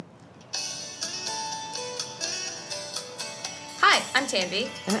I'm Tanvi.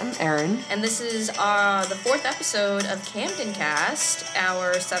 And I'm Aaron. And this is the fourth episode of Camden Cast,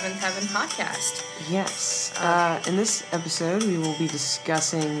 our Seventh Heaven podcast. Yes. In this episode, we will be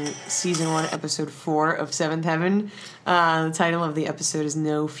discussing Season 1, Episode 4 of Seventh Heaven. The title of the episode is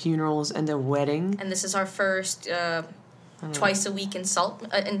No Funerals and a Wedding. And this is our first twice-a-week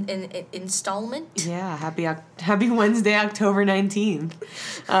installment. Yeah, happy Wednesday, October 19th.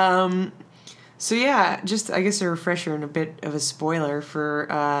 So yeah, just I guess a refresher and a bit of a spoiler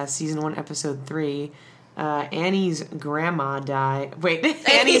for Season 1, Episode 3. Annie's grandma died. Wait,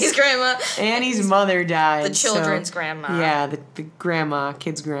 Annie's grandma. Annie's mother died. The children's grandma. Yeah, the grandma,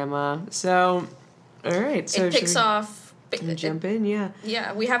 kid's grandma. So, all right. So it picks off. Jump in, yeah.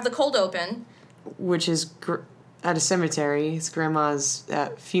 Yeah, we have the cold open. Which is at a cemetery. It's grandma's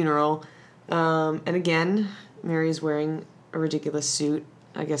funeral. And again, Mary's wearing a ridiculous suit.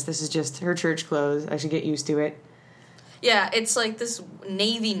 I guess this is just her church clothes. I should get used to it. Yeah, it's like this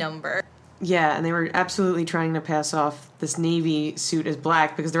navy number. Yeah, and they were absolutely trying to pass off this navy suit as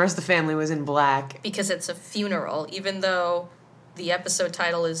black because the rest of the family was in black. Because it's a funeral, even though the episode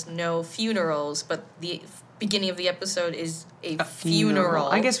title is No Funerals, but the beginning of the episode is a funeral.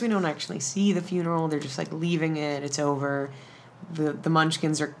 I guess we don't actually see the funeral. They're just like leaving it. It's over. The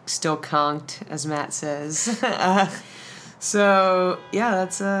Munchkins are still conked, as Matt says. So yeah,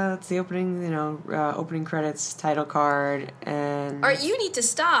 that's the opening. Opening credits, title card, and. All right, you need to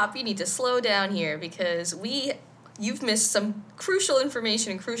stop. You need to slow down here because you've missed some crucial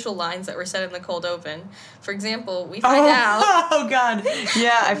information and crucial lines that were said in the cold open. For example, we find out. Oh God!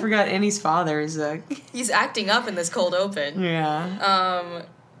 Yeah, I forgot. Annie's father is he's acting up in this cold open. Yeah.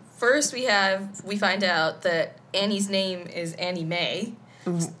 First, we find out that Annie's name is Annie Mae.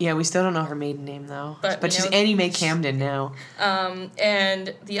 Yeah, we still don't know her maiden name, though. But she's know, Annie Mae Camden now.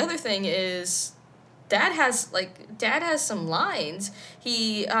 And the other thing is, Dad has some lines.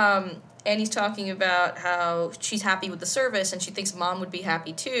 Annie's talking about how she's happy with the service, and she thinks Mom would be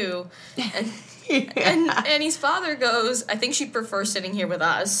happy, too. And, and Annie's father goes, I think she'd prefer sitting here with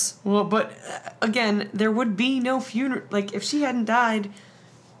us. Well, but, again, there would be no funeral. Like, if she hadn't died,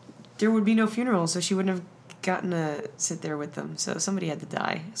 there would be no funeral, so she wouldn't have gotten to sit there with them, so somebody had to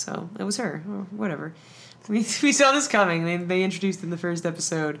die. So it was her, or whatever. We saw this coming. They introduced in the first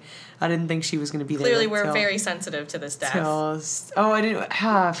episode. I didn't think she was going to be there. Clearly, we're very sensitive to this death. I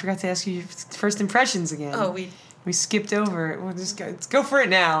forgot to ask you first impressions again. Oh, we skipped over it. Let's go for it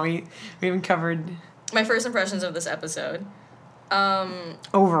now. We haven't covered my first impressions of this episode.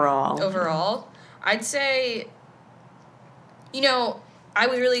 Overall, I'd say, I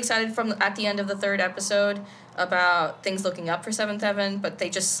was really excited at the end of the third episode about things looking up for Seventh Heaven, but they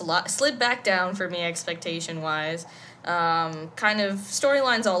just slid back down for me expectation-wise. Kind of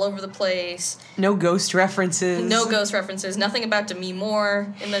storylines all over the place. No ghost references. Nothing about Demi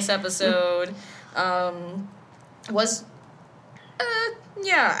Moore in this episode. There was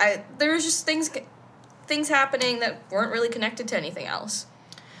just things happening that weren't really connected to anything else.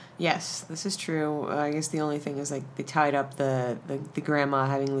 Yes, this is true. I guess the only thing is, like, they tied up the grandma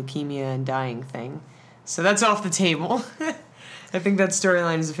having leukemia and dying thing. So that's off the table. I think that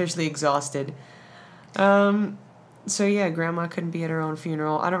storyline is officially exhausted. So, yeah, grandma couldn't be at her own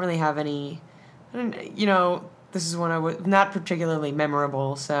funeral. I don't really have any... this is one I was not particularly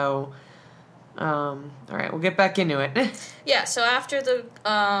memorable, so... all right, we'll get back into it. Yeah, so after the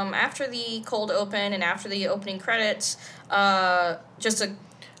cold open and after the opening credits, just a...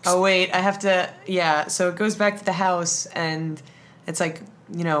 Oh, wait, I have to... Yeah, so it goes back to the house, and it's like,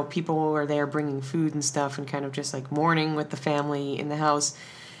 people were there bringing food and stuff and kind of just, like, mourning with the family in the house.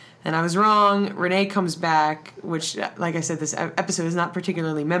 And I was wrong. Renee comes back, which, like I said, this episode is not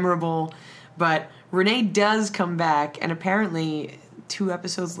particularly memorable, but Renee does come back, and apparently 2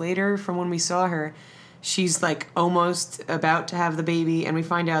 episodes later from when we saw her, she's, like, almost about to have the baby, and we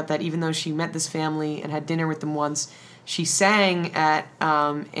find out that even though she met this family and had dinner with them once... She sang at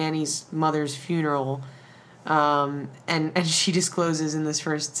Annie's mother's funeral, and she discloses in this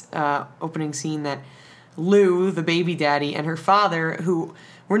first opening scene that Lou, the baby daddy, and her father, who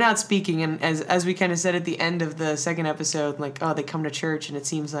were not speaking, and as we kind of said at the end of the second episode, like, oh, they come to church, and it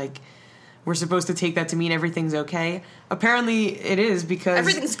seems like we're supposed to take that to mean everything's okay. Apparently it is because...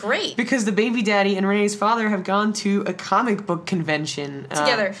 Everything's great. Because the baby daddy and Renee's father have gone to a comic book convention.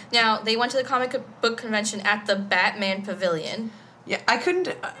 Together. Now, they went to the comic book convention at the Batman Pavilion. Yeah, I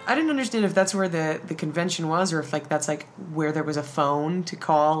didn't understand if that's where the convention was, or if, like, that's, like, where there was a phone to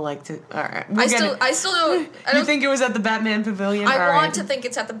call, like, to... All right. I still don't... You think it was at the Batman Pavilion? I want to think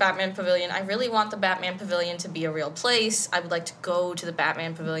it's at the Batman Pavilion. I really want the Batman Pavilion to be a real place. I would like to go to the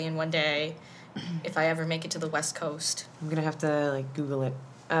Batman Pavilion one day if I ever make it to the West Coast. I'm gonna have to like Google it.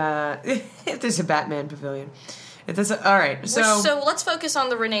 If there's a Batman pavilion. If there's all right. So let's focus on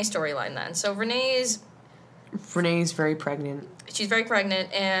the Renee storyline then. So Renee's very pregnant. She's very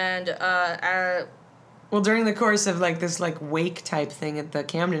pregnant, and well, during the course of like this like wake type thing at the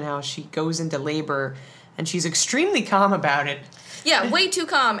Camden house, she goes into labor, and she's extremely calm about it. Yeah, way too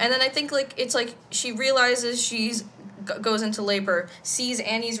calm. And then I think like it's like she realizes goes into labor, sees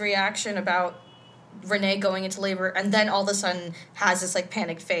Annie's reaction about Renee going into labor, and then all of a sudden has this like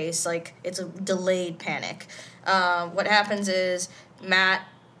panicked face, like it's a delayed panic. What happens is Matt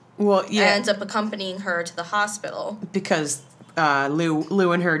ends up accompanying her to the hospital because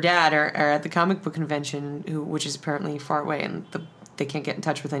Lou and her dad are at the comic book convention, which is apparently far away, and they can't get in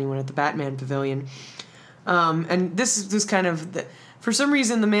touch with anyone at the Batman pavilion. And this was kind of for some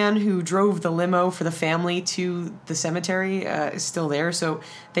reason the man who drove the limo for the family to the cemetery is still there, so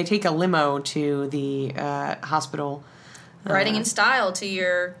they take a limo to the hospital. Riding in style to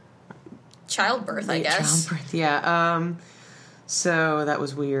your childbirth, I guess. Childbirth, yeah. So that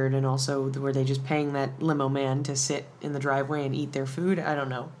was weird, and also were they just paying that limo man to sit in the driveway and eat their food? I don't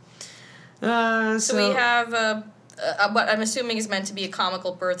know. So we have what I'm assuming is meant to be a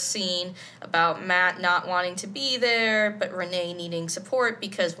comical birth scene about Matt not wanting to be there, but Renee needing support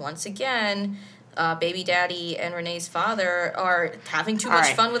because, once again, baby daddy and Renee's father are having too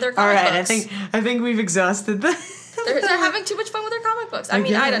much fun with their comic books. All right, I think we've exhausted the... They're having too much fun with their comic books. I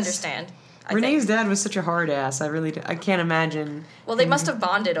mean, I'd understand. Renee's dad was such a hard ass. I can't imagine... Well, they must have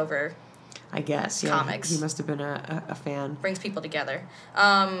bonded over... I guess, yeah. Comics. He must have been a fan. Brings people together.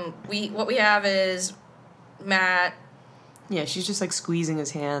 What we have is Matt. Yeah, she's just like squeezing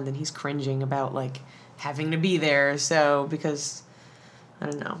his hand, and he's cringing about like having to be there. So because I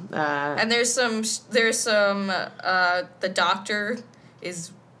don't know. And there's some. The doctor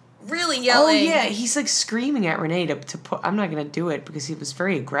is really yelling. Oh yeah, he's like screaming at Renee to put. I'm not gonna do it because he was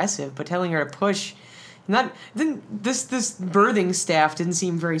very aggressive, but telling her to push. This birthing staff didn't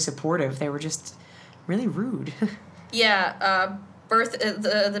seem very supportive. They were just really rude. Yeah,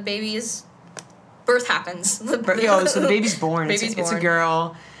 the baby's birth happens. So the baby's born. It's a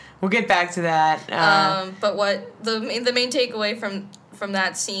girl. We'll get back to that. But what the main takeaway from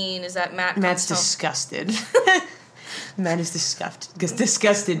that scene is that Matt's disgusted. Matt is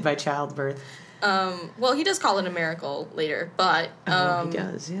disgusted by childbirth. Well, he does call it a miracle later, but he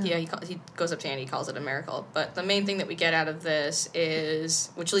does. Yeah, he goes up to Andy, calls it a miracle. But the main thing that we get out of this is,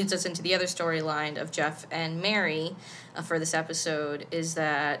 which leads us into the other storyline of Jeff and Mary for this episode, is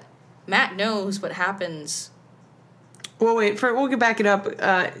that Matt knows what happens. Well, we'll get back it up.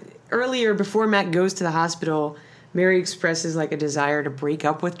 Earlier, before Matt goes to the hospital, Mary expresses like a desire to break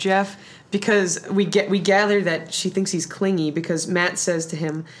up with Jeff because we gather that she thinks he's clingy because Matt says to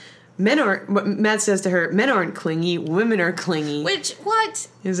him. Matt says to her, men aren't clingy, women are clingy. What?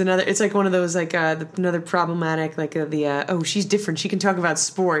 It's like one of those, like, another problematic, like, she's different, she can talk about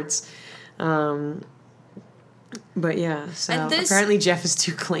sports. But yeah, so apparently Jeff is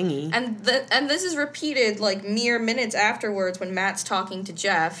too clingy. And this is repeated, like, mere minutes afterwards when Matt's talking to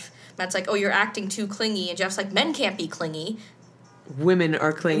Jeff. Matt's like, oh, you're acting too clingy, and Jeff's like, men can't be clingy. Women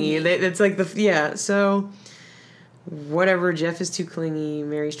are clingy. It's like so... Whatever, Jeff is too clingy,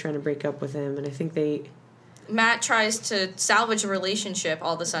 Mary's trying to break up with him, and I think Matt tries to salvage a relationship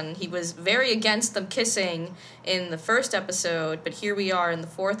all of a sudden. He was very against them kissing in the first episode, but here we are in the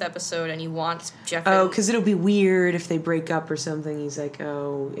fourth episode, and he wants Jeff... Oh, because it'll be weird if they break up or something. He's like,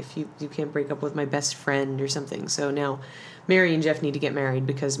 oh, if you can't break up with my best friend or something. So now Mary and Jeff need to get married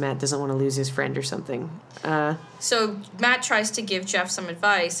because Matt doesn't want to lose his friend or something. So Matt tries to give Jeff some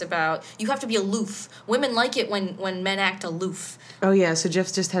advice about, you have to be aloof. Women like it when men act aloof. Oh, yeah, so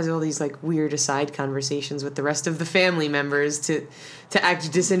Jeff just has all these, like, weird aside conversations with the rest of the family members to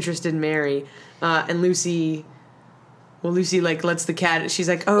act disinterested in Mary. And Lucy, like, lets the cat... She's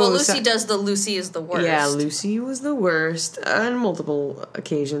like, oh... Well, Lucy does the Lucy is the worst. Yeah, Lucy was the worst on multiple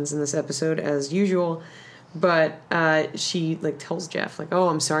occasions in this episode, as usual. But she, like, tells Jeff, like, oh,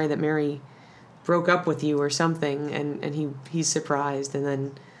 I'm sorry that Mary broke up with you or something. And he's surprised, and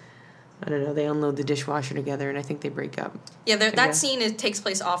then... I don't know, they unload the dishwasher together, and I think they break up. Yeah, that scene takes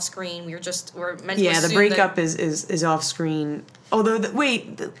place off screen. We're meant to assume the breakup is off screen. Although,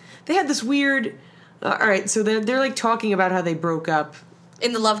 they had this weird... all right, so they're like talking about how they broke up.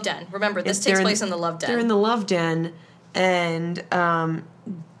 In the Love Den. Remember, this takes place in the Love Den. They're in the Love Den, and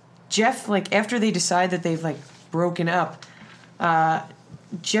Jeff, like, after they decide that they've, like, broken up,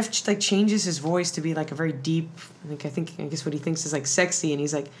 Jeff, like, changes his voice to be, like, a very deep, like, I guess what he thinks is, like, sexy, and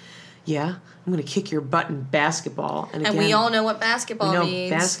he's like... yeah, I'm going to kick your butt in basketball. And again, we all know what basketball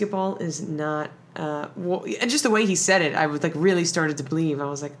means. Basketball is not... well, and just the way he said it, I was like really started to believe. I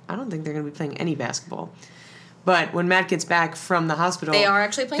was like, I don't think they're going to be playing any basketball. But when Matt gets back from the hospital... They are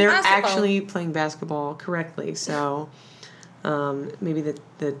actually playing basketball. They're actually playing basketball correctly. So maybe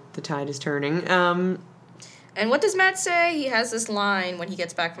the tide is turning. And what does Matt say? He has this line when he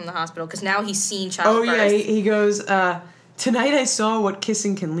gets back from the hospital, because now he's seen childbirth. Oh, yeah, he goes, tonight I saw what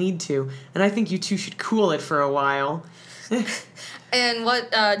kissing can lead to, and I think you two should cool it for a while. And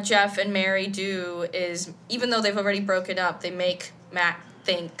what Jeff and Mary do is, even though they've already broken up, they make Matt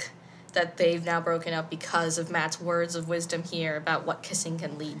think that they've now broken up because of Matt's words of wisdom here about what kissing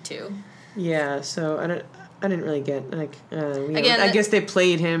can lead to. Yeah, so I didn't really get, like, again, I guess they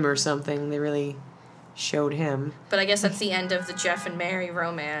played him or something. They really... showed him. But I guess that's the end of the Jeff and Mary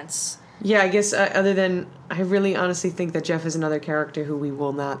romance. Yeah, I guess other than... I really honestly think that Jeff is another character who we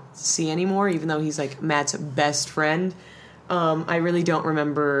will not see anymore, even though he's, like, Matt's best friend. I really don't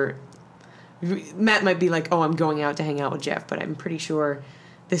remember... Matt might be like, oh, I'm going out to hang out with Jeff, but I'm pretty sure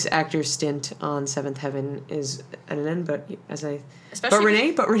this actor's stint on Seventh Heaven is at an end, but But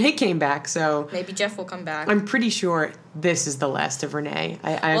Renee came back, so... Maybe Jeff will come back. I'm pretty sure this is the last of Renee.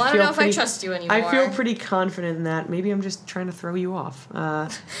 I don't know if I trust you anymore. I feel pretty confident in that. Maybe I'm just trying to throw you off.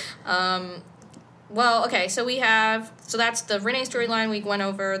 Well, okay, so we have... So that's the Renee storyline we went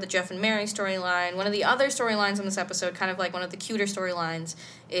over, the Jeff and Mary storyline. One of the other storylines in this episode, kind of like one of the cuter storylines,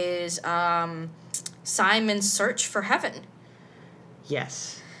 is Simon's search for heaven.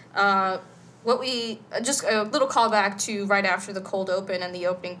 Yes. Just a little callback to right after the cold open and the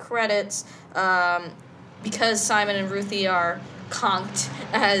opening credits, because Simon and Ruthie are conked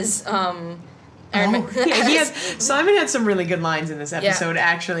as, Simon had some really good lines in this episode,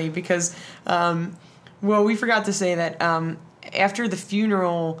 actually, because, we forgot to say that, after the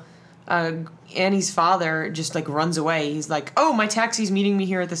funeral, Annie's father just, like, runs away. He's like, oh, my taxi's meeting me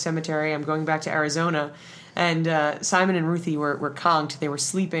here at the cemetery. I'm going back to Arizona. And Simon and Ruthie were conked. They were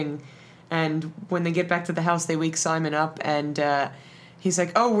sleeping. And when they get back to the house, they wake Simon up. And he's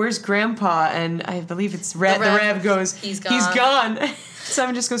like, oh, where's Grandpa? And I believe it's Rev. The Rev goes, he's gone.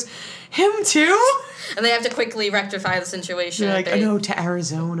 Simon just goes, him too? And they have to quickly rectify the situation. They're like, no, to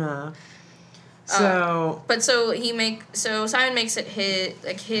Arizona. So, Simon makes it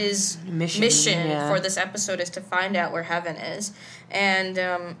his mission for this episode is to find out where heaven is. And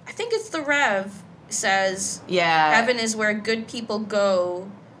I think it's the Rev says heaven is where good people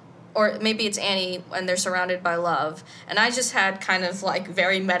go, or maybe it's Annie and they're surrounded by love. And I just had kind of like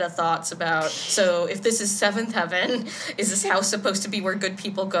very meta thoughts about, so if this is seventh heaven, is this house supposed to be where good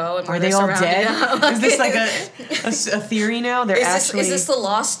people go? And are they all dead? Is this like a theory now? Is this the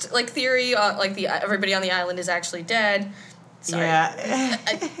Lost like theory? Everybody on the island is actually dead. Sorry. Yeah.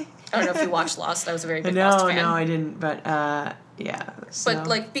 I don't know if you watched Lost. I was a very big Lost fan. No, I didn't. But yeah. So. But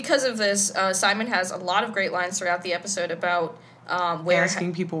like because of this, Simon has a lot of great lines throughout the episode about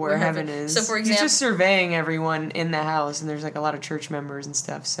asking people where heaven is. So for example, he's just surveying everyone in the house, and there's like a lot of church members and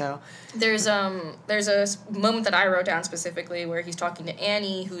stuff. So there's a moment that I wrote down specifically where he's talking to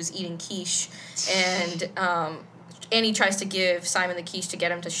Annie, who's eating quiche, and Annie tries to give Simon the quiche to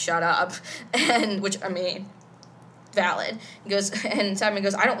get him to shut up, and which I mean, valid. And Simon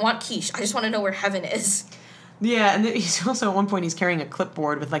goes, I don't want quiche. I just want to know where heaven is. Yeah, and he's also at one point he's carrying a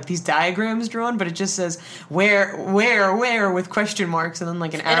clipboard with like these diagrams drawn, but it just says where with question marks and then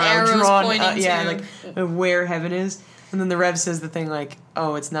like an arrow drawn. Like where heaven is, and then the Rev says the thing like,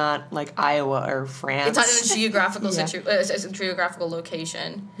 oh, it's not like Iowa or France. It's not in a geographical geographical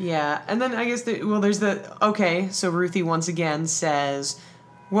location. Yeah, and then I guess so Ruthie once again says,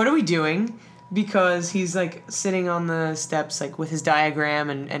 "What are we doing?" Because he's, like, sitting on the steps, like, with his diagram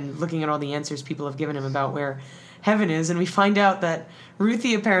and looking at all the answers people have given him about where heaven is. And we find out that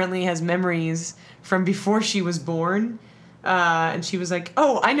Ruthie apparently has memories from before she was born. And she was like,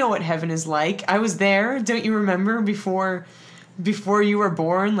 oh, I know what heaven is like. I was there. Don't you remember before you were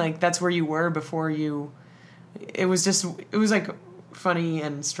born? Like, that's where you were before you... It was, like, funny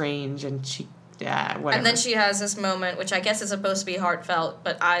and strange, and she... Yeah, whatever. And then she has this moment, which I guess is supposed to be heartfelt,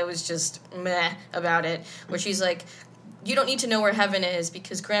 but I was just meh about it, where she's like, you don't need to know where heaven is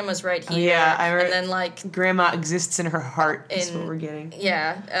because Grandma's right here. Yeah, and then like... Grandma exists in her heart is what we're getting.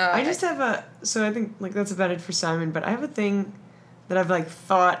 Yeah. I just have so I think like that's about it for Simon, but I have a thing that I've like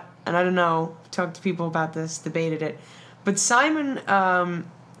thought, and I don't know, talked to people about this, debated it, but Simon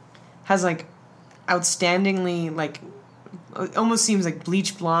has like outstandingly like, almost seems like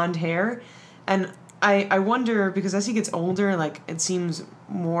bleach blonde hair. And I wonder, because as he gets older, like, it seems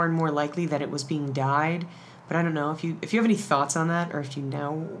more and more likely that it was being dyed. But I don't know if you have any thoughts on that, or if you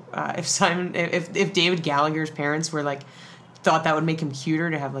know if David Gallagher's parents were like thought that would make him cuter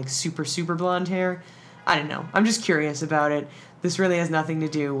to have like super blonde hair. I don't know. I'm just curious about it. This really has nothing to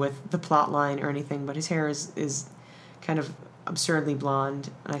do with the plot line or anything, but his hair is kind of absurdly blonde,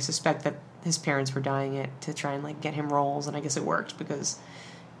 and I suspect that his parents were dyeing it to try and like get him roles, and I guess it worked because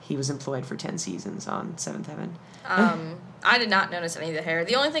he was employed for 10 seasons on Seventh Heaven. I did not notice any of the hair.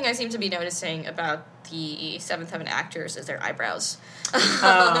 The only thing I seem to be noticing about the Seventh Heaven actors is their eyebrows.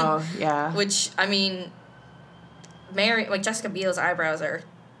 Oh, yeah. Which, I mean, Jessica Biel's eyebrows are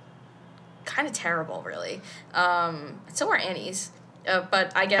kind of terrible, really. So are Annie's.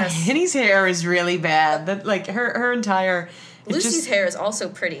 But I guess Annie's hair is really bad. That like her entire Lucy's hair is also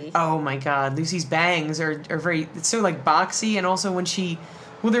pretty. Oh my god, Lucy's bangs are very. It's so like boxy, and also when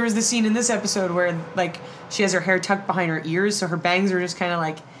there was the scene in this episode where like she has her hair tucked behind her ears, so her bangs are just kind of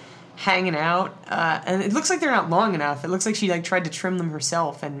like hanging out, and it looks like they're not long enough. It looks like she like tried to trim them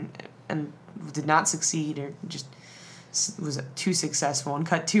herself and did not succeed, or just was too successful and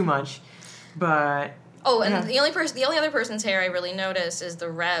cut too much. But the only other person's hair I really notice is the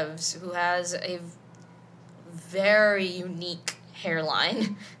Rev's, who has a very unique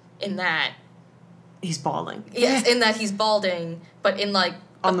hairline in that he's balding. Yes, in that he's balding, but in like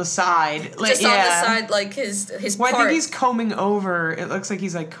on the side, like, just on the side, like his well, part. I think he's combing over. It looks like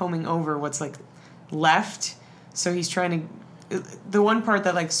he's like combing over what's like left. So he's trying to. The one part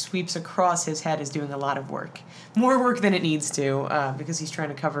that like sweeps across his head is doing a lot of work, more work than it needs to, because he's trying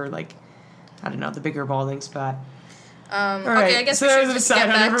to cover like, I don't know, the bigger balding spot. All right. Okay, I guess so we should there's just a get side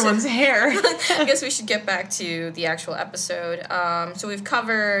on back everyone's hair. I guess we should get back to the actual episode. So we've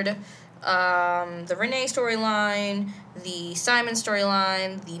covered the Renee storyline, the Simon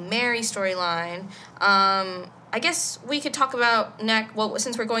storyline, the Mary storyline. I guess we could talk about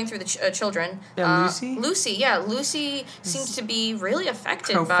since we're going through the children. Lucy? Lucy seems to be really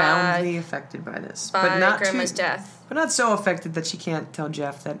profoundly affected by this. By Grandma's death. But not so affected that she can't tell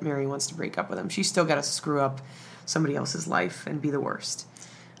Jeff that Mary wants to break up with him. She's still got to screw up somebody else's life and be the worst.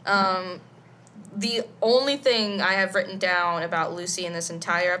 The only thing I have written down about Lucy in this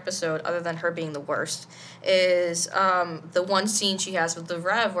entire episode, other than her being the worst, is the one scene she has with the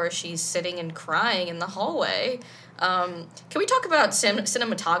Rev where she's sitting and crying in the hallway. Can we talk about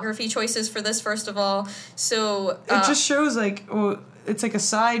cinematography choices for this, first of all? So it just shows, like, it's like a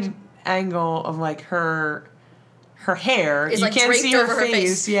side angle of, like, her hair is you like can't draped see her over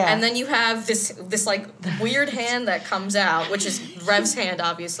face, yeah. And then you have this like weird hand that comes out, which is Rev's hand,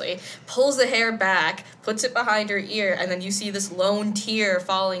 obviously, pulls the hair back, puts it behind her ear, and then you see this lone tear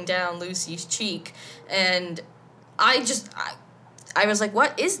falling down Lucy's cheek. And I was like,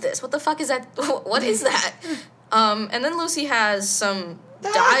 what is this? What the fuck is that? What is that? And then Lucy has some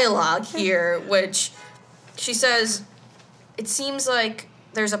dialogue here, which she says, it seems like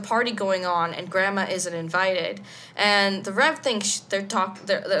there's a party going on and Grandma isn't invited. And the Rev thinks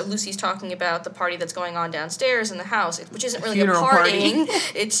Lucy's talking about the party that's going on downstairs in the house, which isn't really a party.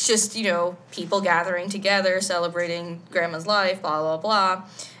 It's just, people gathering together, celebrating Grandma's life, blah, blah, blah.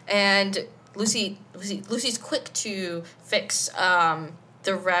 And Lucy's quick to fix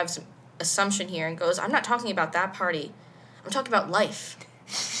the Rev's assumption here and goes, I'm not talking about that party. I'm talking about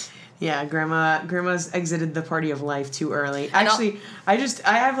life. Yeah, Grandma's exited the party of life too early. Actually, I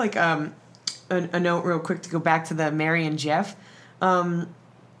have like a note real quick to go back to the Mary and Jeff. I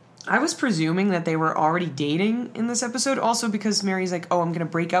was presuming that they were already dating in this episode, also because Mary's like, I'm going to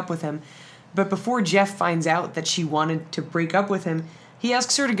break up with him. But before Jeff finds out that she wanted to break up with him, he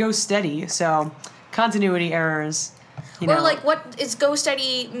asks her to go steady. So, continuity errors. Or, like, what is go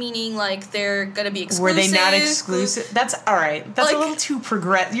steady meaning? Like, they're going to be exclusive? Were they not exclusive? That's, all right. That's like, a little too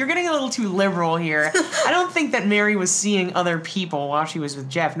You're getting a little too liberal here. I don't think that Mary was seeing other people while she was with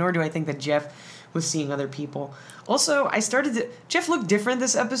Jeff, nor do I think that Jeff was seeing other people. Also, Jeff looked different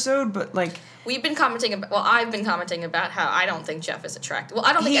this episode, but, like... I've been commenting about how I don't think Jeff is attractive. Well,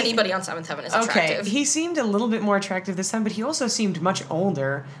 I don't think anybody on Seventh Heaven is attractive. Okay, he seemed a little bit more attractive this time, but he also seemed much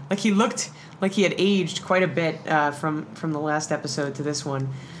older. Like, he looked like he had aged quite a bit from the last episode to this one.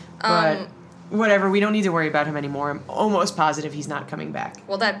 But whatever, we don't need to worry about him anymore. I'm almost positive he's not coming back.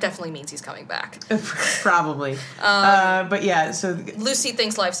 Well, that definitely means he's coming back. Probably. But yeah, so... Lucy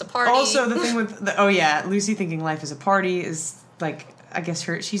thinks life's a party. Also, the thing with... Lucy thinking life is a party is, like... I guess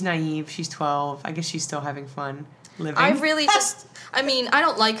she's naive. She's 12. I guess she's still having fun living. I really I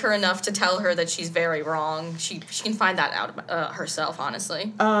don't like her enough to tell her that she's very wrong. She can find that out herself,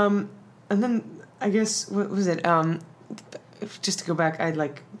 honestly. And then, I guess, what was it? Just to go back,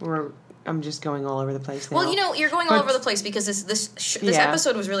 I'm just going all over the place now. Well, you're going all over the place because this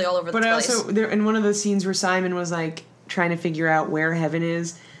episode was really all over the place. But also, there in one of the scenes where Simon was like trying to figure out where heaven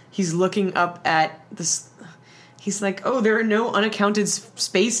is, he's looking up at this. He's like, "Oh, there are no unaccounted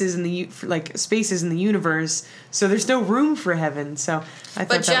spaces in the universe, so there's no room for heaven." So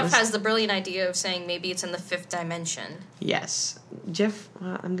But Jeff has the brilliant idea of saying maybe it's in the 5th dimension. Yes, Jeff.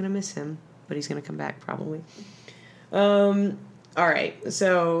 I'm gonna miss him, but he's gonna come back probably. All right,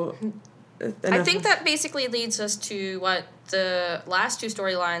 so I think that basically leads us to what the last 2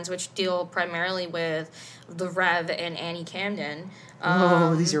 storylines, which deal primarily with the Rev and Annie Camden.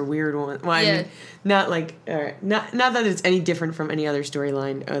 These are weird ones. Well, I mean, not like not that it's any different from any other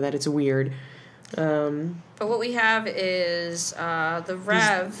storyline, or that it's weird. But what we have is the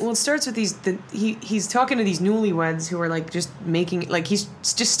Rev. It starts with he's talking to these newlyweds who are like just making, like he's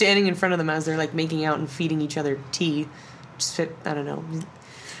just standing in front of them as they're like making out and feeding each other tea. I don't know.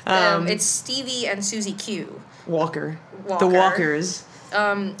 It's Stevie and Susie Q. Walker. The Walkers.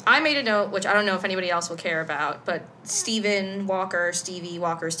 I made a note, which I don't know if anybody else will care about, but Stephen Walker, Stevie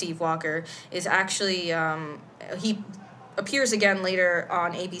Walker, Steve Walker is actually he appears again later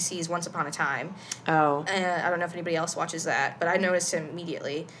on ABC's Once Upon a Time. Oh. I don't know if anybody else watches that, but I noticed him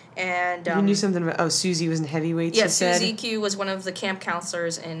immediately. And you knew something about Susie was in Heavyweights. Yeah, Susie Q was one of the camp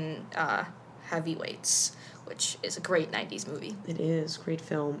counselors in Heavyweights, which is a great 90s movie. It is. Great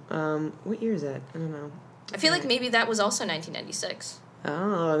film. What year is that? I don't know. I feel like maybe that was also 1996.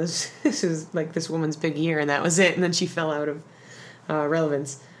 Oh, this is like this woman's big year, and that was it. And then she fell out of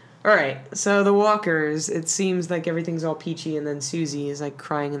relevance. All right, so the Walkers, it seems like everything's all peachy, and then Susie is like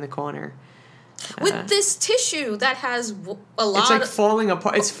crying in the corner. With this tissue that has a lot. It's like falling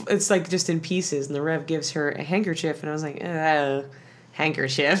apart. It's like just in pieces, and the Rev gives her a handkerchief, and I was like,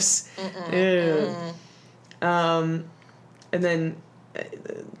 handkerchiefs. And then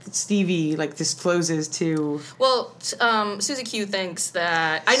Stevie like discloses to. Well, Susie Q thinks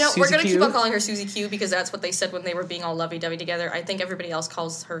that I know Susie we're gonna keep on calling her Susie Q because that's what they said when they were being all lovey-dovey together. I think everybody else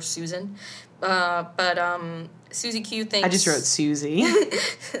calls her Susan, but Susie Q thinks. I just wrote Susie.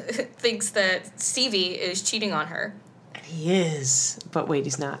 Thinks that Stevie is cheating on her. And he is, but wait,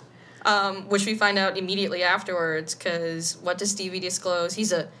 he's not. Which we find out immediately afterwards because what does Stevie disclose?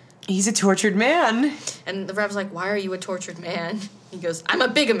 He's a tortured man. And the Rev's like, "Why are you a tortured man?" He goes, "I'm a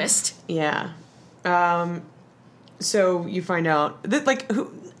bigamist." Yeah. So you find out that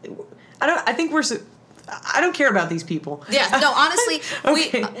who I don't care about these people. Yeah. No, honestly,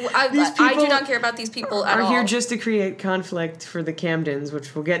 okay. I do not care about these people at all. Are here just to create conflict for the Camdens,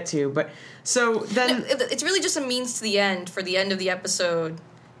 which we'll get to. But so then it's really just a means to the end for the end of the episode,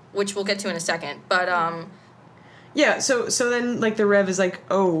 which we'll get to in a second. But yeah, so then, the Rev is like,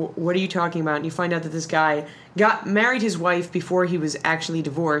 "Oh, what are you talking about?" And you find out that this guy married his wife before he was actually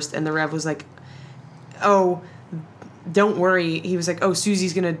divorced, and the Rev was like, "Oh, don't worry." He was like, "Oh, Susie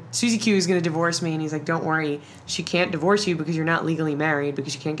Q is gonna divorce me," and he's like, "Don't worry, she can't divorce you because you're not legally married,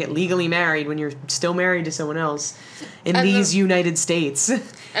 because you can't get legally married when you're still married to someone else in these United States."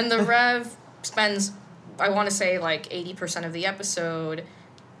 And the Rev spends, I want to say, 80% of the episode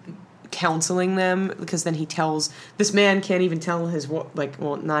counseling them, because then he tells this man can't even tell his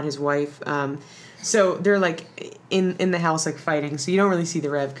not his wife, so they're in the house fighting, so you don't really see the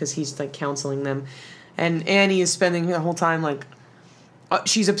Rev because he's counseling them, and Annie is spending the whole time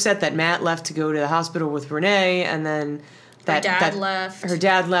she's upset that Matt left to go to the hospital with Renee, and then her dad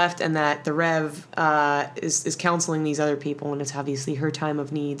left, and that the Rev is counseling these other people, and it's obviously her time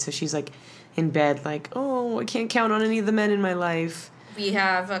of need, so she's in bed "Oh, I can't count on any of the men in my life." We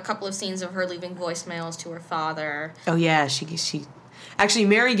have a couple of scenes of her leaving voicemails to her father. Oh, yeah. She actually,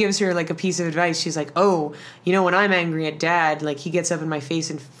 Mary gives her, a piece of advice. She's like, "Oh, when I'm angry at Dad, he gets up in my face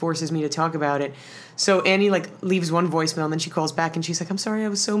and forces me to talk about it." So Annie, leaves one voicemail, and then she calls back, and she's like, "I'm sorry, I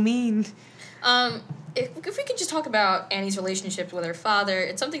was so mean." If we could just talk about Annie's relationship with her father,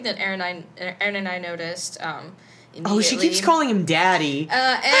 it's something that Aaron and I noticed immediately. Oh, she keeps calling him Daddy.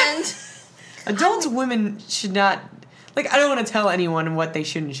 And adult women should not... I don't want to tell anyone what they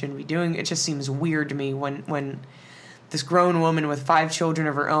should and shouldn't be doing. It just seems weird to me when this grown woman with 5 children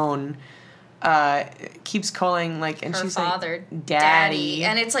of her own keeps calling, and her she's father, Daddy.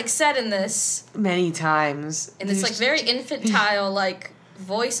 And it's, said in this... many times. In this, very infantile,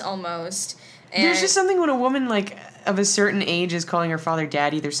 voice almost. And there's just something when a woman, of a certain age is calling her father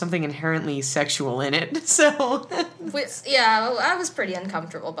Daddy, there's something inherently sexual in it, so... Yeah, I was pretty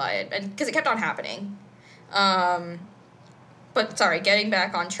uncomfortable by it, because it kept on happening. But sorry, getting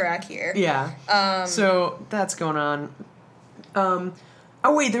back on track here. Yeah. So that's going on. Oh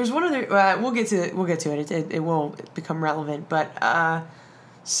wait, there's one other. We'll get to it. It will become relevant. But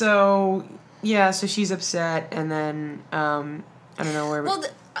So, yeah, so she's upset, and then, I don't know where... Well,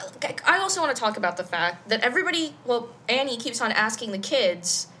 I also want to talk about the fact that Annie keeps on asking the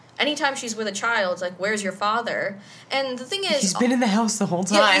kids, anytime she's with a child, like, where's your father? And the thing is... He's been in the house the whole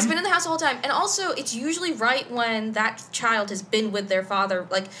time. Yeah, he's been in the house the whole time. And also, it's usually right when that child has been with their father.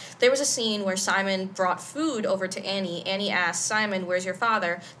 Like, there was a scene where Simon brought food over to Annie. Annie asked, Simon, where's your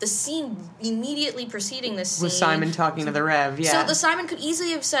father? The scene immediately preceding this scene... With Simon talking to the Rev, yeah. So the Simon could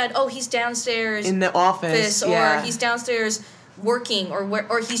easily have said, oh, he's downstairs... In the office, or he's downstairs... working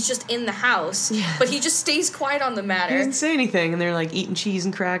or he's just in the house, but he just stays quiet on the matter. He doesn't say anything, and they're like eating cheese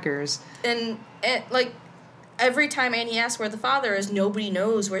and crackers. And like every time Annie asks where the father is, nobody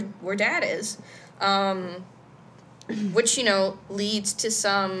knows where Dad is, which leads to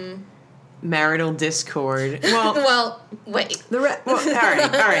some marital discord. Well, well, wait. All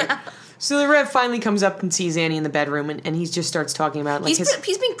right. So the Rev finally comes up and sees Annie in the bedroom, and he just starts talking about like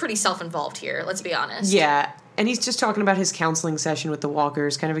he's being pretty self-involved here. Let's be honest. Yeah. And he's just talking about his counseling session with the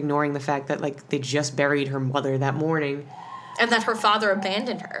Walkers, kind of ignoring the fact that, like, they just buried her mother that morning. And that her father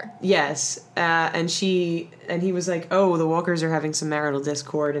abandoned her. Yes. And he was like, oh, the Walkers are having some marital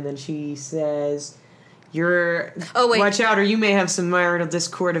discord. And then she says, watch out, or you may have some marital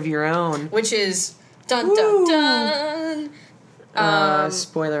discord of your own. Which is, dun, dun, dun.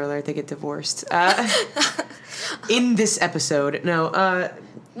 Spoiler alert, they get divorced. In this episode. No,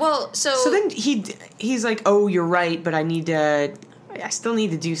 well, so then he's like, oh, you're right, but I still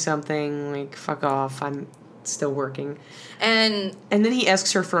need to do something. Like, fuck off. I'm still working. And then he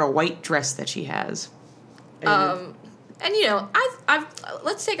asks her for a white dress that she has. And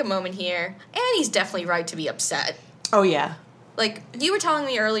let's take a moment here. Annie's definitely right to be upset. Oh, yeah. Like, you were telling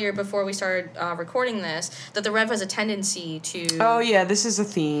me earlier before we started recording this that the Rev has a tendency to... Oh, yeah, this is a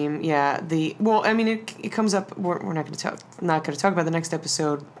theme, yeah. It comes up... We're not going to talk about the next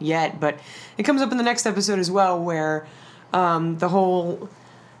episode yet, but it comes up in the next episode as well, where the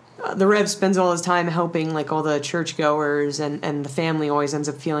Rev spends all his time helping, like, all the churchgoers, and the family always ends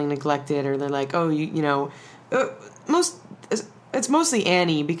up feeling neglected, or they're like, oh, it's mostly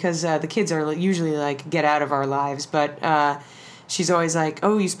Annie, because the kids are usually like, get out of our lives, but... she's always like,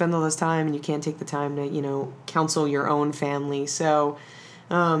 oh, you spend all this time and you can't take the time to, counsel your own family. So,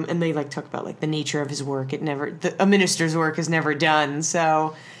 and they, like, talk about, like, the nature of his work. A minister's work is never done,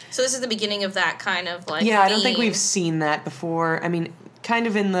 so... So this is the beginning of that kind of, like, yeah, theme. I don't think we've seen that before. I mean, kind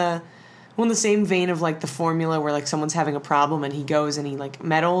of in the same vein of, like, the formula where, like, someone's having a problem and he goes and he, like,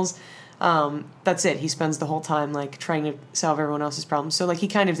 meddles. That's it. He spends the whole time, like, trying to solve everyone else's problems. So, like, he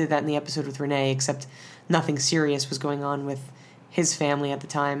kind of did that in the episode with Renee, except nothing serious was going on with his family at the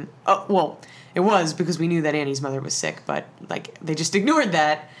time. Oh, well, it was because we knew that Annie's mother was sick, but, like, they just ignored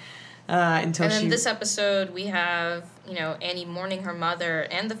that until she... And then this episode, we have, Annie mourning her mother,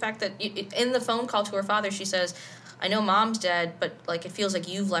 and the fact that in the phone call to her father, she says, I know Mom's dead, but, like, it feels like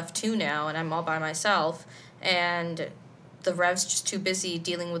you've left too now, and I'm all by myself. And the Rev's just too busy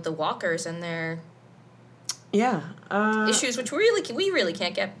dealing with the Walkers and their issues, which we really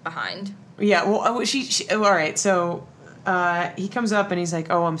can't get behind. Yeah, well, all right, so... he comes up and he's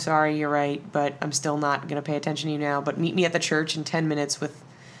like, oh, I'm sorry, you're right, but I'm still not going to pay attention to you now, but meet me at the church in 10 minutes with,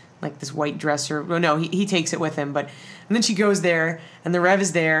 like, this white dresser. Well, no, he takes it with him, and then she goes there, and the Rev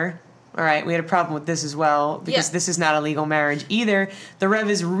is there. All right, we had a problem with this as well, because this is not a legal marriage either. The Rev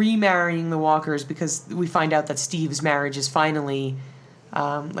is remarrying the Walkers because we find out that Steve's marriage is finally,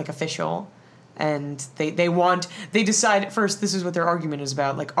 official. And they decide at first, this is what their argument is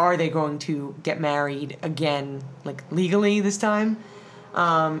about, like, are they going to get married again, like, legally this time?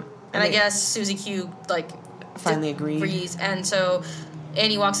 And I guess Susie Q, like, finally agrees. And so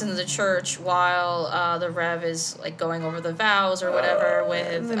Annie walks into the church while the Rev is, like, going over the vows or whatever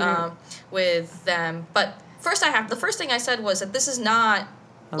with them. But the first thing I said was that this is not...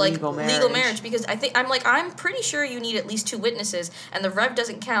 legal marriage, because I'm pretty sure you need at least 2 witnesses, and the Rev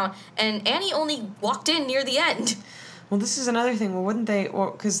doesn't count, and Annie only walked in near the end. Well, this is another thing. Well, wouldn't they,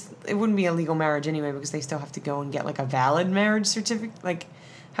 because it wouldn't be a legal marriage anyway, because they still have to go and get, like, a valid marriage certificate? Like,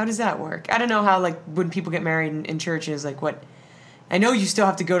 how does that work? I don't know how, like, when people get married in churches, like, what... I know you still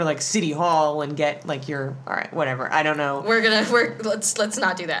have to go to, like, City Hall and get, like, your... All right, whatever. I don't know. Let's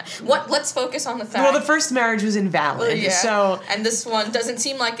not do that. Let's focus on the fact... Well, the first marriage was invalid, so... And this one doesn't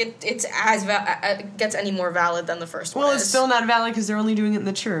seem like it's gets any more valid than the first one. Well, it's still not valid because they're only doing it in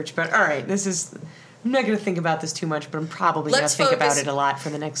the church, but all right, this is... I'm not going to think about this too much, but I'm probably going to think about it a lot for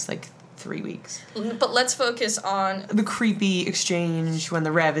the next, like, 3 weeks. But let's focus on... The creepy exchange when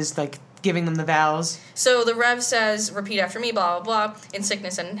the Rev is, like, giving them the vows. So the Rev says, repeat after me, blah, blah, blah, in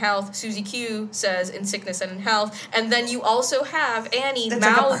sickness and in health. Susie Q says, in sickness and in health. And then you also have Annie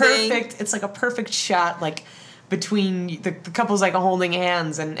mouthing. It's like a perfect shot, like, between the couple's, like, holding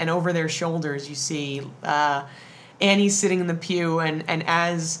hands, and over their shoulders you see Annie sitting in the pew, and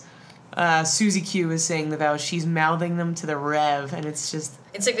as Susie Q is saying the vows, she's mouthing them to the Rev, and it's just...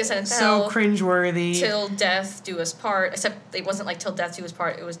 In sickness and in so health. Cringeworthy. Till death do us part. Except it wasn't like till death do us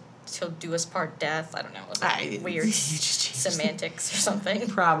part. It was till do us part death. I don't know. It was like weird semantics or something.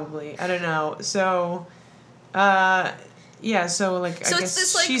 Probably. I don't know. So, yeah. So like, so I guess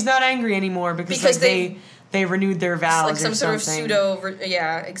guess like, she's not angry anymore because like, they renewed their vows. Like some or sort something. of pseudo.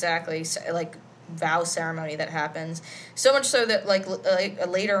 Yeah, exactly. Like vow ceremony that happens. So much so that like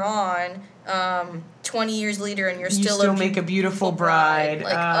later on. 20 years later and you still make a beautiful bride.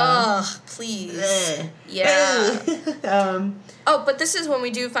 Like, please. Yeah. But this is when we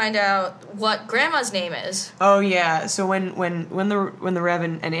do find out what Grandma's name is. Oh yeah. So when the Rev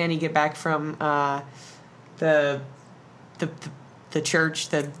and Annie get back from the church,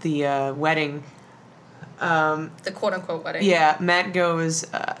 the wedding, the quote unquote wedding. Yeah, Matt goes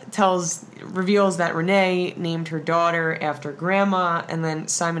reveals that Renee named her daughter after Grandma, and then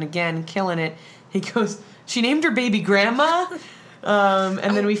Simon again killing it. He goes, she named her baby Grandma,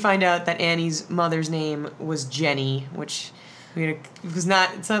 and then we find out that Annie's mother's name was Jenny, which it's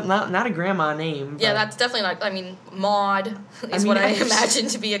not a grandma name. Yeah, that's definitely not. I mean, Maud is what I imagine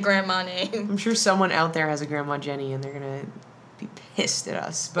to be a grandma name. I'm sure someone out there has a Grandma Jenny, and they're gonna be pissed at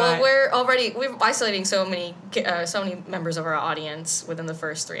us. But well, we're isolating so many members of our audience within the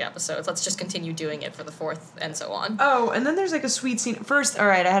first 3 episodes. Let's just continue doing it for the 4th and so on. Oh, and then there's like a sweet scene. First, all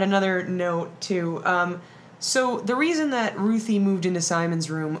right, I had another note too. So the reason that Ruthie moved into Simon's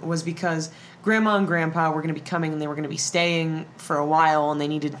room was because Grandma and Grandpa were going to be coming and they were going to be staying for a while, and they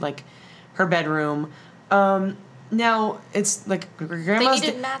needed like her bedroom. Now, it's like Grandma's... They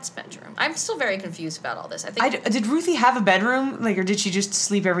needed Matt's bedroom. I'm still very confused about all this. I think... Did Ruthie have a bedroom? Like, or did she just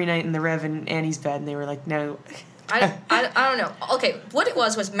sleep every night in the Rev and Annie's bed, and they were like, no... I don't know. Okay, what it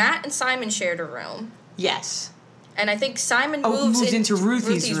was Matt and Simon shared a room. Yes. And I think Simon moved into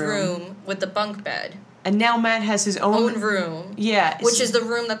Ruthie's room with the bunk bed. And now Matt has his own room. Yeah. Which is the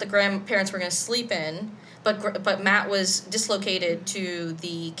room that the grandparents were going to sleep in. But Matt was dislocated to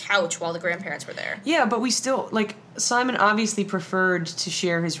the couch while the grandparents were there. Yeah, but we still, like, Simon obviously preferred to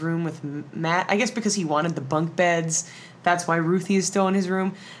share his room with Matt. I guess because he wanted the bunk beds. That's why Ruthie is still in his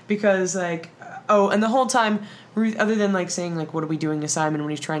room. Because, like, and the whole time, Ruth, other than, like, saying, like, what are we doing to Simon when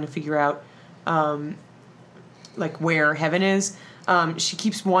he's trying to figure out, like, where heaven is, she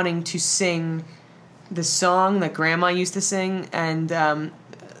keeps wanting to sing the song that Grandma used to sing, and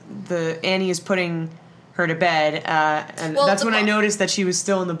Annie is putting her to bed, and that's when I noticed that she was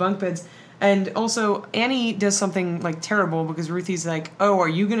still in the bunk beds. And also, Annie does something, like, terrible, because Ruthie's like, oh, are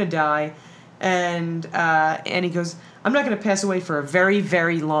you gonna die? And Annie goes, I'm not gonna pass away for a very,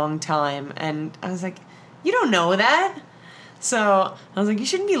 very long time. And I was like, you don't know that. So I was like, you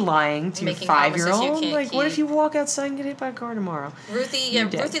shouldn't be lying to your 5-year-old. Like, what if you walk outside and get hit by a car tomorrow? Ruthie,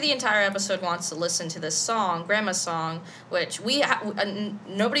 the entire episode wants to listen to this song, Grandma's song, which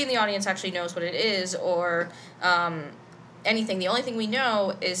nobody in the audience actually knows what it is or anything. The only thing we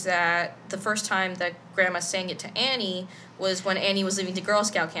know is that the first time that Grandma sang it to Annie was when Annie was leaving to Girl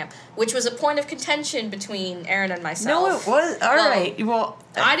Scout camp, which was a point of contention between Aaron and myself. No, it was. All right. Well,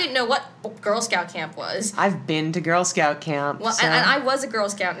 I didn't know what Girl Scout camp was. I've been to Girl Scout camp. Well, and I was a Girl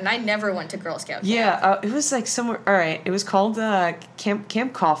Scout, and I never went to Girl Scout camp. Yeah, it was like somewhere. All right, it was called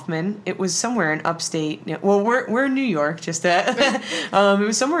Camp Kaufman. It was somewhere in upstate. Well, we're in New York. Just it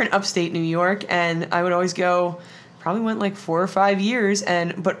was somewhere in upstate New York, and I would always go. Probably went like 4 or 5 years,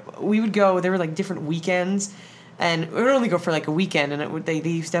 but we would go. There were like different weekends. And we would only go for like a weekend, and they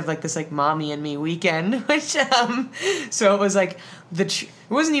used to have like this like mommy and me weekend, which so it was like it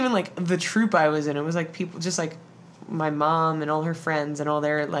wasn't even like the troop I was in. It was like people just like my mom and all her friends and all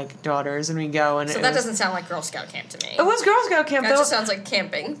their like daughters, and we go and. So that doesn't sound like Girl Scout camp to me. It was Girl Scout camp. That just sounds like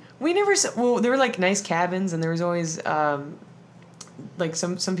camping. We never. Well, there were like nice cabins, and there was always. Like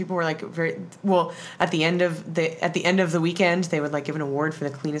some people were like very well at the end of the weekend they would like give an award for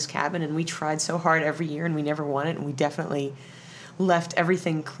the cleanest cabin, and we tried so hard every year and we never won it, and we definitely left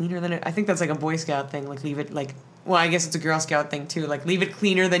everything cleaner than it. I think that's like a Boy Scout thing, like leave it like, well, I guess it's a Girl Scout thing too, like leave it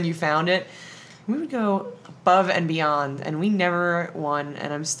cleaner than you found it. We would go above and beyond, and we never won,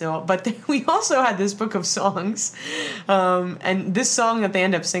 and I'm still, but we also had this book of songs, and this song that they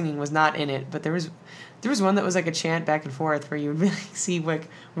end up singing was not in it, but there was one that was like a chant back and forth where you would like see like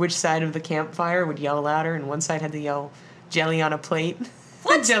which side of the campfire would yell louder, and one side had to yell jelly on a plate.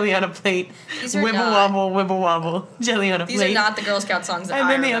 What? Jelly on a plate. These are Wibble not. wobble, wibble wobble. Jelly on a These plate. are not the Girl Scout songs that And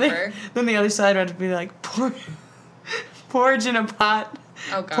I then remember. then the other side would be like porridge in a pot.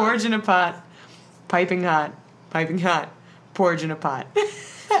 Oh, God. Porridge in a pot. Piping hot. Porridge in a pot.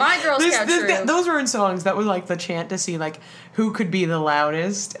 My Girl Scout troop. Those were in songs. That was like the chant to see like who could be the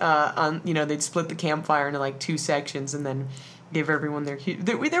loudest. They'd split the campfire into like 2 sections and then give everyone their cue.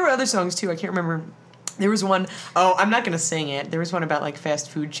 There were other songs too. I can't remember. There was one, I'm not going to sing it. There was one about like fast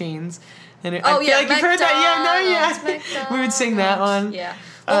food chains. And I feel like you've heard that. Yeah. We would sing that one. Yeah.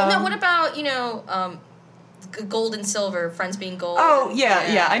 Oh, no, what about, gold and silver, friends being gold? Oh,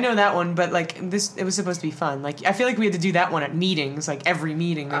 yeah, I know that one, but like it was supposed to be fun. Like I feel like we had to do that one at meetings, like every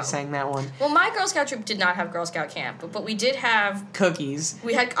meeting they sang that one. Well, my Girl Scout troop did not have Girl Scout camp, but we did have cookies.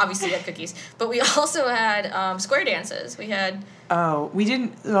 We had cookies, but we also had square dances. We had we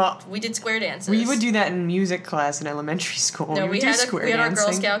didn't. We did square dances. We would do that in music class in elementary school. No, we had our Girl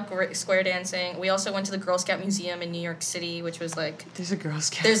dancing. Scout square dancing. We also went to the Girl Scout Museum in New York City, which was like There's a Girl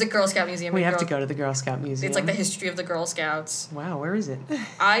Scout Museum. We have to go to the Girl Scout Museum. It's like the history of the Girl Scouts. Wow, where is it?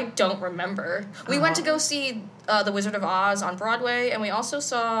 I don't remember. We went to go see The Wizard of Oz on Broadway, and we also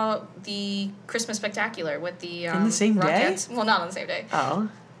saw the Christmas Spectacular with the in the same Rockettes. day? Well, not on the same day. Oh.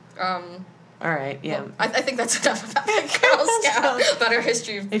 All right, yeah. Well, I think that's enough about the Girl Scout, about our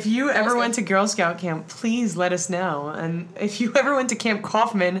history of If you ever went to Girl Scout camp, please let us know. And if you ever went to Camp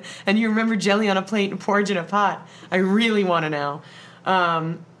Kaufman and you remember jelly on a plate and porridge in a pot, I really want to know.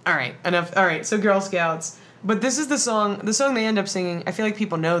 All right, enough. All right, so Girl Scouts. But this is the song they end up singing. I feel like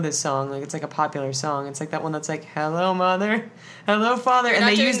people know this song. Like, it's like a popular song. It's like that one that's like, hello, mother, hello, father. You're and not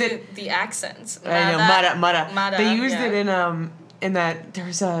they doing used it. The accents. I know, mada. They used yeah. it in that,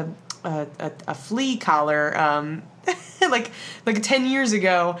 there's a flea collar, like 10 years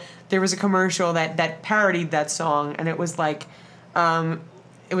ago, there was a commercial that parodied that song, and it was like,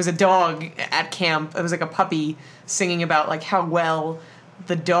 it was a dog at camp. It was like a puppy singing about like how well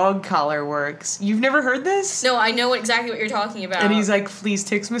the dog collar works. You've never heard this? No, I know exactly what you're talking about. And he's like, fleas,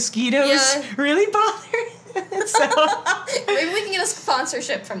 ticks, mosquitoes really bother. So maybe we can get a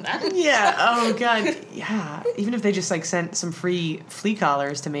sponsorship from them. Yeah. Oh God. Yeah. Even if they just like sent some free flea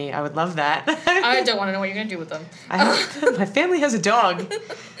collars to me, I would love that. I don't want to know what you're gonna do with them. My family has a dog.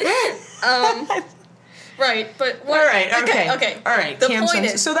 Right, but all right. Okay. All right. The Camp point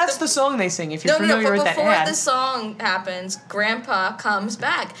songs. is, So that's the song they sing. If you're familiar but with that before ad. the song happens, Grandpa comes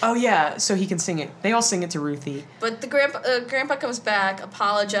back. Oh yeah, so he can sing it. They all sing it to Ruthie. But the grandpa comes back,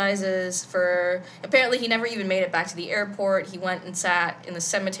 apologizes for. Apparently, he never even made it back to the airport. He went and sat in the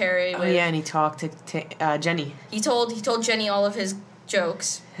cemetery. Oh yeah, and he talked to Jenny. He told Jenny all of his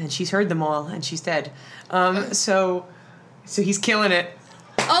jokes, and she's heard them all, and she's dead. So he's killing it.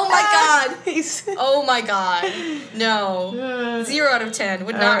 Oh my God! He's Oh my God! No, 0 out of 10.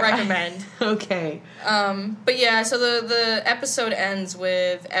 Would not recommend. Okay. But yeah, so the episode ends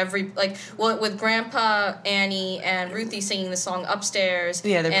with with Grandpa, Annie, and Ruthie singing the song upstairs.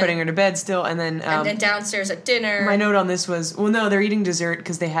 Yeah, they're putting her to bed still, and then and then downstairs at dinner. My note on this was, they're eating dessert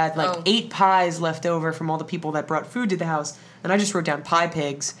because they had 8 pies left over from all the people that brought food to the house, and I just wrote down pie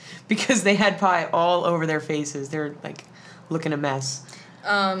pigs because they had pie all over their faces. They're like looking a mess.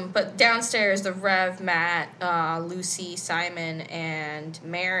 But downstairs, the Rev, Matt, Lucy, Simon, and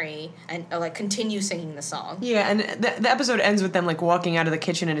Mary, and continue singing the song. Yeah, and the episode ends with them walking out of the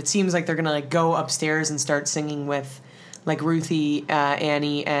kitchen, and it seems like they're gonna go upstairs and start singing with Ruthie,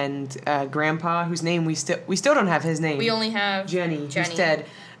 Annie, and Grandpa, whose name we still don't have his name. We only have Jenny. Who's dead,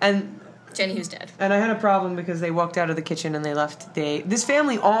 and Jenny, who's dead. And I had a problem because they walked out of the kitchen and they left. This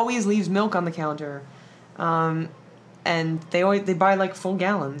family always leaves milk on the counter. And they buy full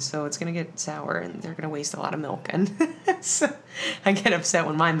gallons, so it's gonna get sour, and they're gonna waste a lot of milk. And so I get upset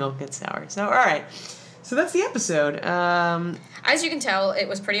when my milk gets sour. So all right, so that's the episode. As you can tell, it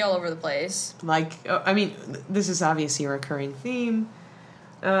was pretty all over the place. This is obviously a recurring theme.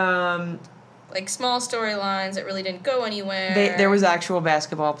 Small storylines that really didn't go anywhere. There was actual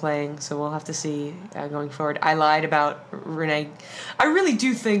basketball playing, so we'll have to see going forward. I lied about Renee. I really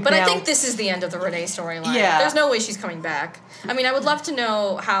do think But I think this is the end of the Renee storyline. Yeah. There's no way she's coming back. I mean, I would love to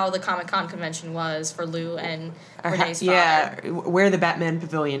know how the Comic-Con convention was for Lou and Renee's father. Yeah, where the Batman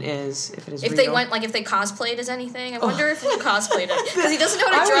Pavilion is, if it is if real. they went, if they cosplayed as anything. I wonder if Lou cosplayed it. Because he doesn't know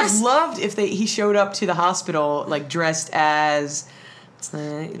how to dress. I would have loved if he showed up to the hospital, dressed as...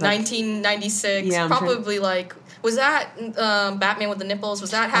 1996, yeah, probably was that Batman with the nipples? Was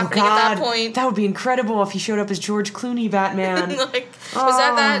that happening at that point? That would be incredible if he showed up as George Clooney Batman. Was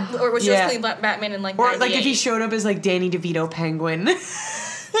that or was George Clooney Batman in or if he showed up as Danny DeVito Penguin?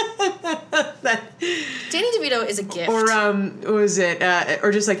 Danny DeVito is a gift. Or what was it?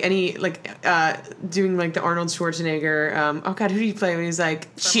 Or just like any doing like the Arnold Schwarzenegger. Oh God, who did he play? When he was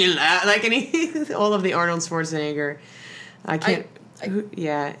like chill out, like all of the Arnold Schwarzenegger. I can't.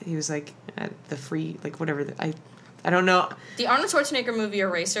 He was like the free like whatever. I don't know. The Arnold Schwarzenegger movie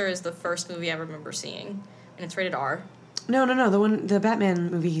Eraser is the first movie I remember seeing, and it's rated R. No, the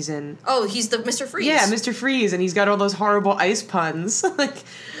Batman movie he's in. Oh, he's the Mr. Freeze. Yeah, Mr. Freeze, and he's got all those horrible ice puns. Like,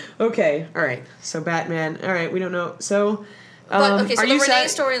 okay, all right. So Batman. All right, we don't know. So, but okay, so the Renee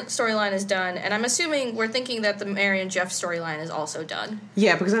storyline is done, and I'm assuming we're thinking that the Mary and Jeff storyline is also done.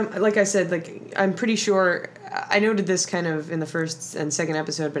 Yeah, because I'm pretty sure I noted this kind of in the first and second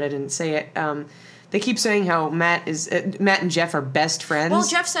episode, but I didn't say it. They keep saying how Matt and Jeff are best friends. Well,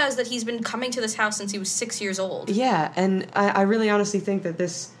 Jeff says that he's been coming to this house since he was 6 years old. Yeah, and I really honestly think that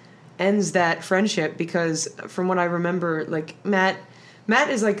this ends that friendship because from what I remember, like Matt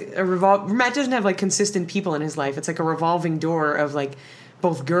is like Matt doesn't have like consistent people in his life. It's like a revolving door of like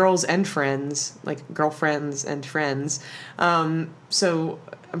both girls and friends, like girlfriends and friends. So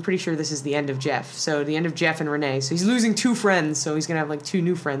I'm pretty sure this is the end of Jeff. So the end of Jeff and Renee. So he's losing 2 friends. So he's gonna have like 2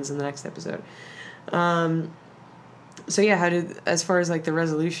 new friends in the next episode. So yeah, as far as like the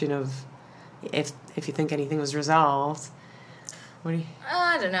resolution of if you think anything was resolved, what do you?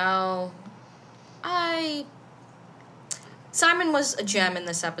 I don't know. Simon was a gem in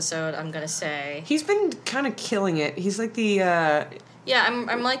this episode, I'm gonna say. He's been kind of killing it. He's like the Yeah,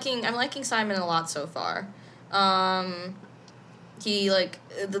 I'm liking Simon a lot so far. He like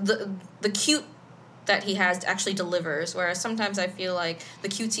the cute that he has actually delivers, whereas sometimes I feel like the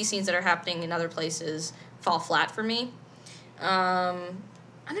cutesy scenes that are happening in other places fall flat for me. I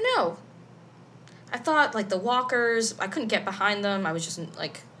don't know. I thought, like, the walkers, I couldn't get behind them. I was just,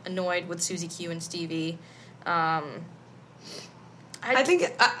 like, annoyed with Susie Q and Stevie. I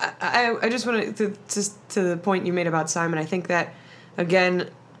think, I just want to the point you made about Simon, I think that, again,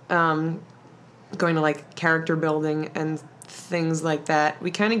 going to, like, character building and things like that, we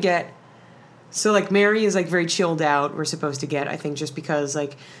kind of get... So, like, Mary is, like, very chilled out, we're supposed to get, I think, just because,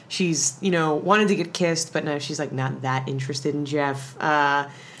 like, she's, wanted to get kissed, but now she's, like, not that interested in Jeff.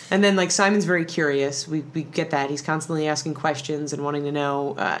 And then, like, Simon's very curious. We get that. He's constantly asking questions and wanting to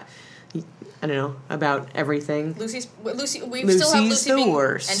know, I don't know, about everything. Lucy's still have Lucy's Lucy the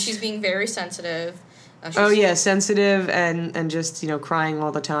worst. And she's being very sensitive. Sensitive and just, crying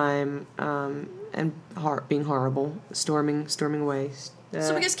all the time, and being horrible, storming away.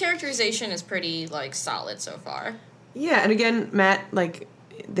 So I guess characterization is pretty, like, solid so far. Yeah, and again, Matt, like,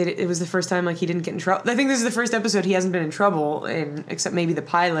 it was the first time, like, he didn't get in trouble. I think this is the first episode he hasn't been in trouble in, except maybe the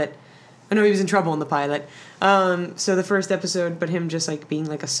pilot. I know he was in trouble in the pilot. So the first episode, but him just, like, being,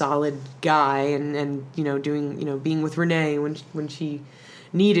 like, a solid guy and doing, being with Renee when she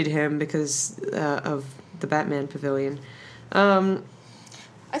needed him because of the Batman Pavilion. I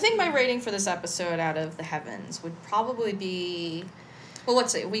think my rating for this episode out of the heavens would probably be... Well,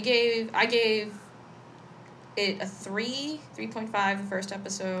 let's see. I gave it a 3.5 the first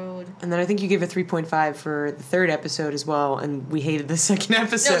episode. And then I think you gave a 3.5 for the third episode as well, and we hated the second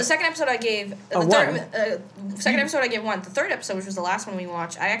episode. No, the second episode I gave... second episode I gave 1. The third episode, which was the last one we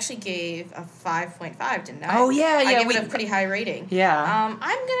watched, I actually gave a 5.5, didn't I? Oh, yeah. I gave it a pretty high rating. Yeah.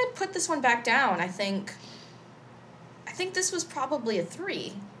 I'm going to put this one back down. I think this was probably a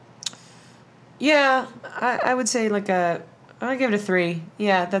 3. Yeah, I would say like I'll give it a 3.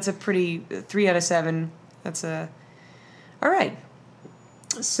 Yeah, that's a pretty 3 out of 7. That's a all right.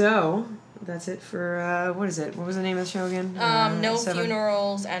 So that's it for what is it? What was the name of the show again? No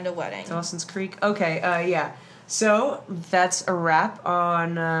Funerals and a Wedding. Dawson's Creek. Okay. Yeah. So that's a wrap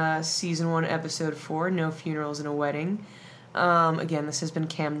on season 1, episode 4. No Funerals and a Wedding. Again, this has been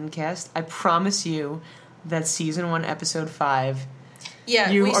Camden Cast. I promise you that season 1, episode 5.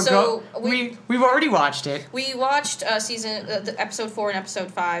 Yeah, we've already watched it. We watched the episode 4 and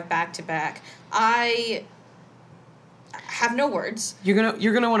episode 5 back to back. I have no words. You're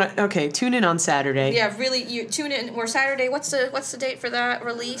gonna want to tune in on Saturday. Yeah, really, you tune in. We're Saturday. What's the date for that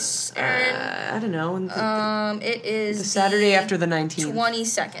release, Aaron? I don't know. It is the Saturday after the 19th.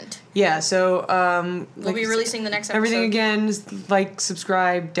 22nd. Yeah, so we'll be releasing the next episode. Everything again is like,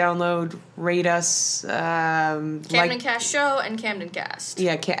 subscribe, download, rate us. Camden Cast Show and Camden Cast.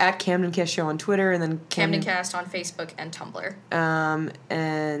 Yeah, at Camden Cast Show on Twitter, and then Camden Cast on Facebook and Tumblr.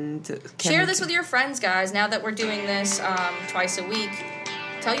 And share this with your friends, guys. Now that we're doing this twice a week,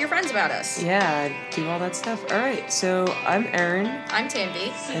 tell your friends about us. Yeah, do all that stuff. All right, so I'm Aaron. I'm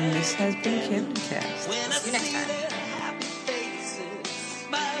Tanvi. And this has been Camden Cast. See you next time.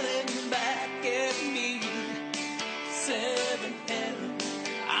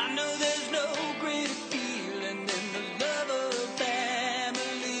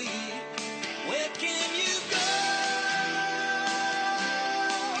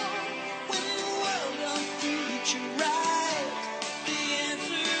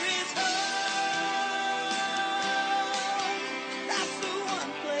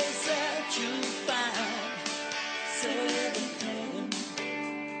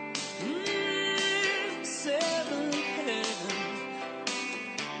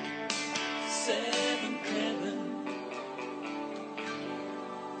 say